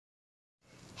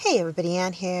Hey everybody,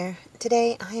 Ann here.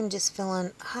 Today I am just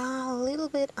feeling a little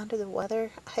bit under the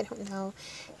weather. I don't know.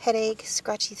 Headache,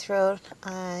 scratchy throat.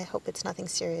 I hope it's nothing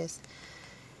serious.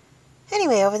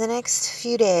 Anyway, over the next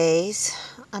few days,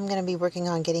 I'm going to be working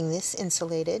on getting this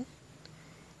insulated.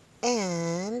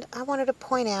 And I wanted to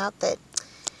point out that,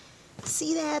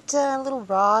 see that little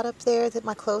rod up there that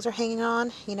my clothes are hanging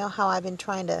on? You know how I've been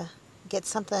trying to get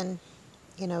something,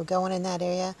 going in that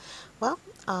area? Well,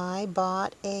 I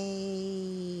bought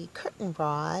a curtain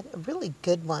rod, a really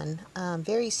good one,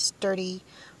 very sturdy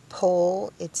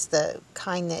pole. It's the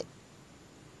kind that,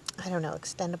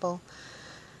 extendable.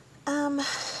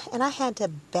 And I had to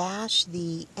bash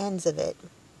the ends of it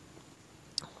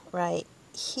right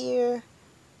here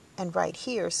and right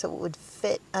here so it would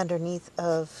fit underneath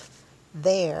of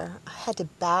there. I had to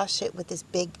bash it with this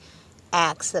big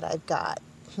axe that I've got,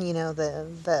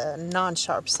 the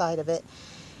non-sharp side of it.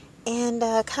 And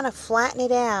kind of flatten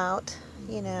it out,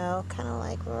 kind of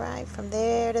like right from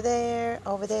there to there,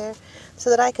 over there, so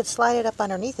that I could slide it up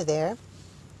underneath of there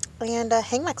and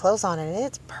hang my clothes on it. And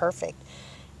it's perfect.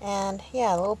 And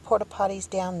yeah, little porta potties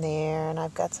down there, and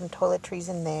I've got some toiletries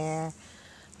in there.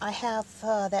 I have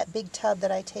that big tub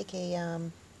that I take a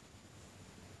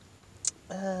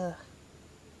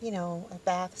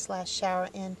bath / shower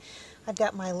in. I've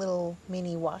got my little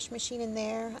mini wash machine in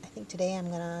there. I think today I'm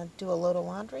going to do a load of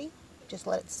laundry. Just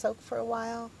let it soak for a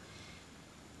while.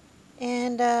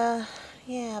 And,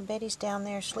 yeah, Betty's down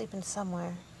there sleeping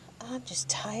somewhere. I'm just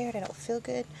tired. I don't feel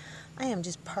good. I am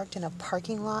just parked in a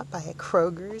parking lot by a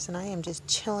Kroger's, and I am just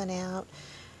chilling out.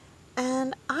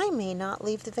 And I may not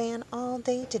leave the van all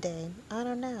day today. I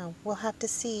don't know. We'll have to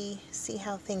see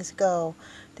how things go.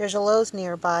 There's a Lowe's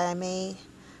nearby. I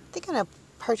think I'm going to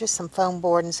purchase some foam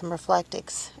board and some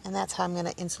reflectics, and that's how I'm going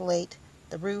to insulate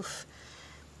the roof.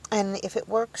 And if it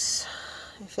works,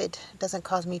 if it doesn't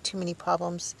cause me too many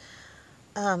problems,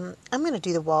 I'm going to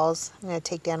do the walls. I'm going to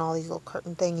take down all these little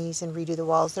curtain thingies and redo the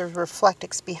walls. There's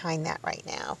reflectics behind that right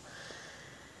now.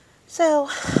 So,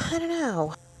 I don't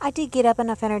know. I did get up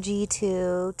enough energy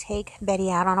to take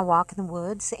Betty out on a walk in the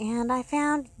woods, and I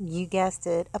found, you guessed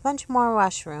it, a bunch more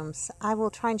washrooms. I will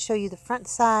try and show you the front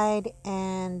side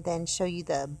and then show you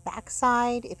the back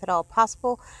side, if at all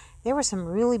possible. There were some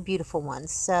really beautiful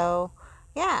ones. So,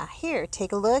 yeah, here,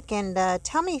 take a look and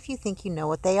tell me if you think you know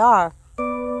what they are.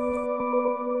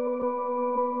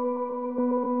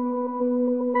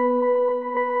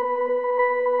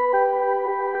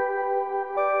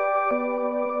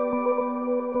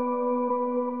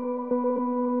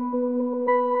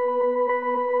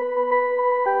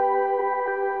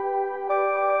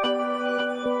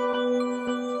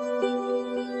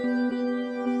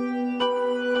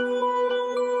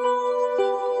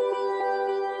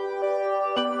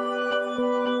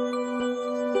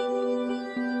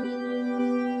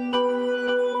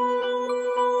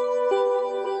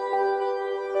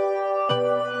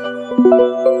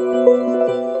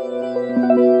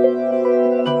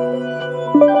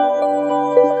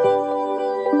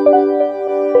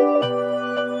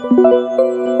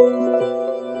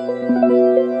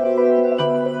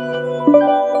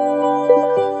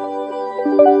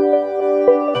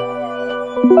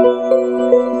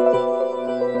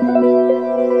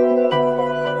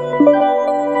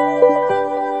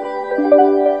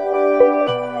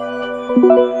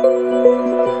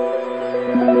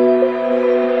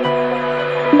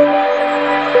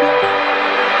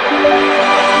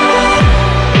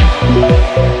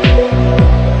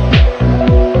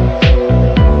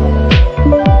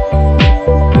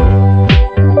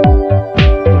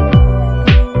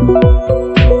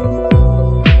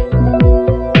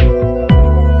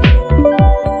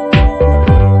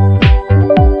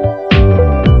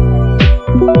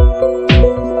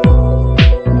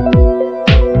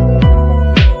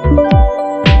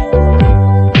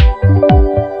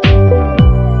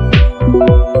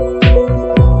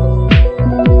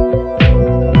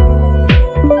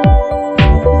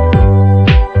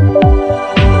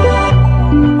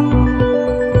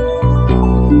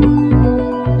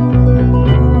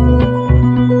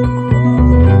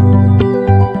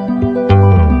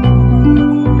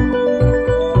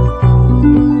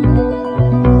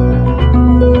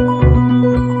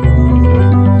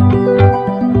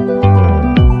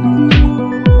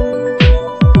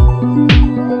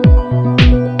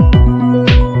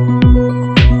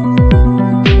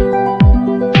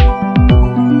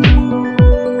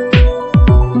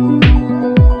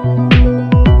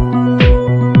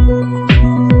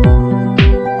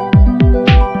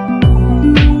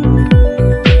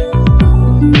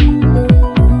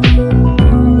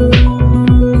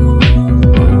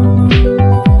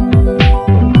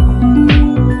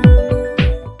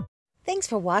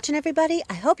 for watching, everybody.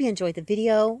 I hope you enjoyed the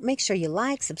video. Make sure you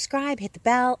like, subscribe, hit the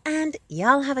bell, and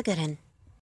y'all have a good one.